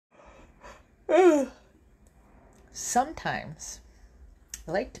Sometimes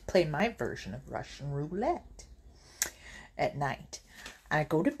I like to play my version of Russian roulette at night. I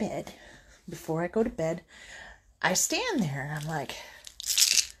go to bed. Before I go to bed, I stand there and I'm like,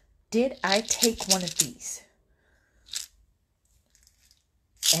 did I take one of these?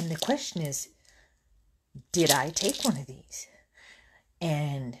 And the question is, did I take one of these?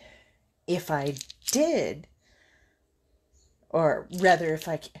 And if I did, or rather if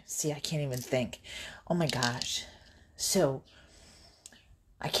I can't even think. Oh my gosh. So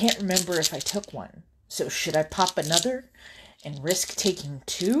I can't remember if I took one. So should I pop another and risk taking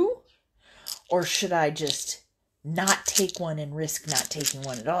two? Or should I just not take one and risk not taking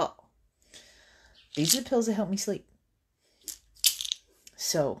one at all? These are the pills that help me sleep.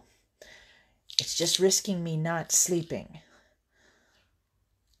 So it's just risking me not sleeping,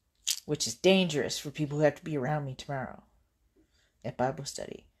 which is dangerous for people who have to be around me tomorrow at Bible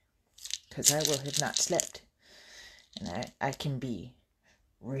study, because I will have not slept, and I can be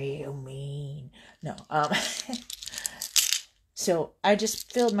real mean. No, so I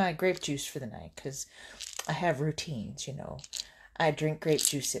just filled my grape juice for the night, because I have routines, you know. I drink grape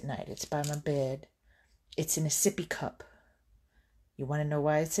juice at night. It's by my bed. It's in a sippy cup. You want to know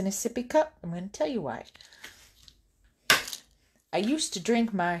why it's in a sippy cup? I'm going to tell you why. I used to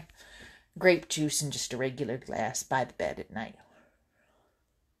drink my grape juice in just a regular glass by the bed at night.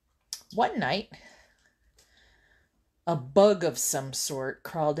 One night, a bug of some sort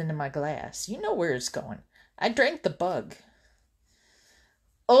crawled into my glass. You know where it's going. I drank the bug.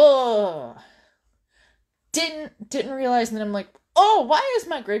 Oh, didn't realize, and then I'm like, oh, why is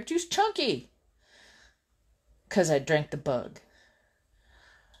my grape juice chunky? Because I drank the bug.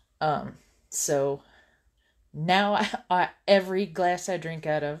 So now every glass I drink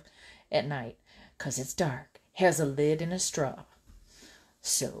out of at night, because it's dark, has a lid and a straw.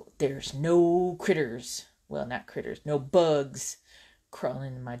 So there's no critters, well, not critters, no bugs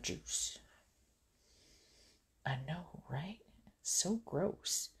crawling in my juice. I know, right? So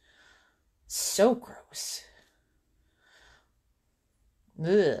gross. So gross.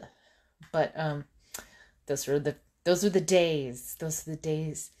 Ugh. But those are the days. Those are the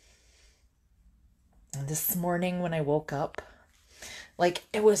days. And this morning when I woke up, like,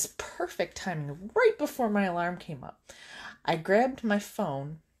 it was perfect timing. Right before my alarm came up, I grabbed my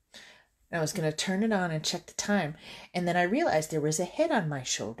phone and I was going to turn it on and check the time. And then I realized there was a head on my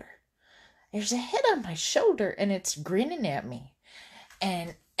shoulder. There's a head on my shoulder and it's grinning at me.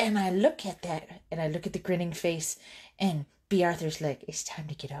 And I look at that and I look at the grinning face, and B. Arthur's like, it's time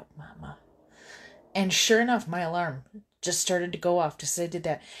to get up, mama. And sure enough, my alarm just started to go off just as I did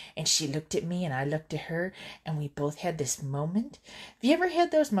that. And she looked at me and I looked at her, and we both had this moment. Have you ever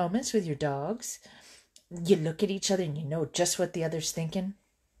had those moments with your dogs? You look at each other and you know just what the other's thinking?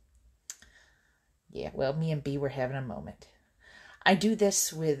 Yeah, well, me and B were having a moment. I do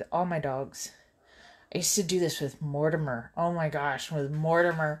this with all my dogs. I used to do this with Mortimer. Oh my gosh, with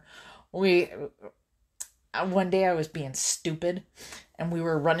Mortimer. One day I was being stupid, and we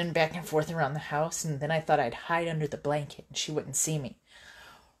were running back and forth around the house, and then I thought I'd hide under the blanket and she wouldn't see me.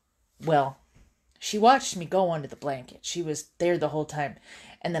 Well, she watched me go under the blanket. She was there the whole time.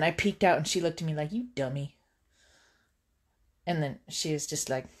 And then I peeked out and she looked at me like, you dummy. And then she was just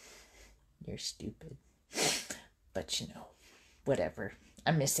like, you're stupid. But you know, whatever.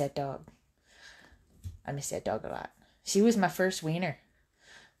 I miss that dog. I miss that dog a lot. She was my first wiener.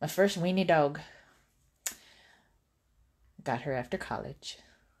 My first weenie dog. Got her after college.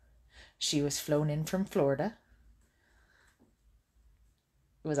 She was flown in from Florida.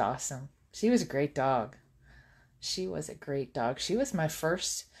 It was awesome. She was a great dog. She was a great dog. She was my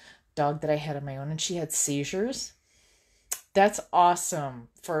first dog that I had on my own, and she had seizures. That's awesome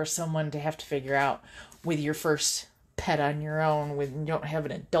for someone to have to figure out with your first pet on your own when you don't have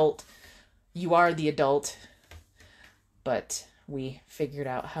an adult. You are the adult. But we figured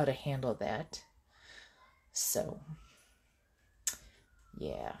out how to handle that. So,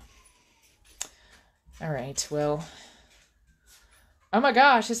 yeah. All right, well. Oh my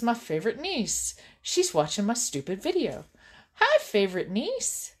gosh, it's my favorite niece. She's watching my stupid video. Hi, favorite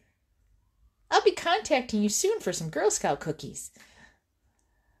niece. I'll be contacting you soon for some Girl Scout cookies.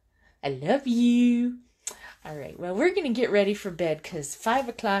 I love you. All right, well, we're going to get ready for bed because 5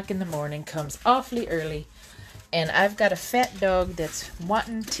 o'clock in the morning comes awfully early. And I've got a fat dog that's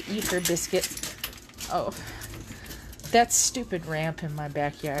wanting to eat her biscuit. Oh, that stupid ramp in my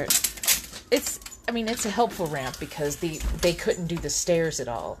backyard. It's a helpful ramp because they couldn't do the stairs at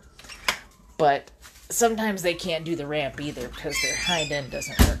all. But sometimes they can't do the ramp either because their hind end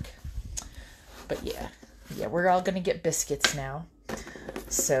doesn't work. But yeah, we're all going to get biscuits now.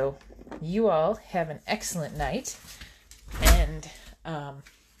 So you all have an excellent night. And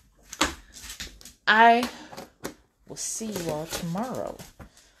I will see you all tomorrow.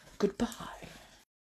 Goodbye.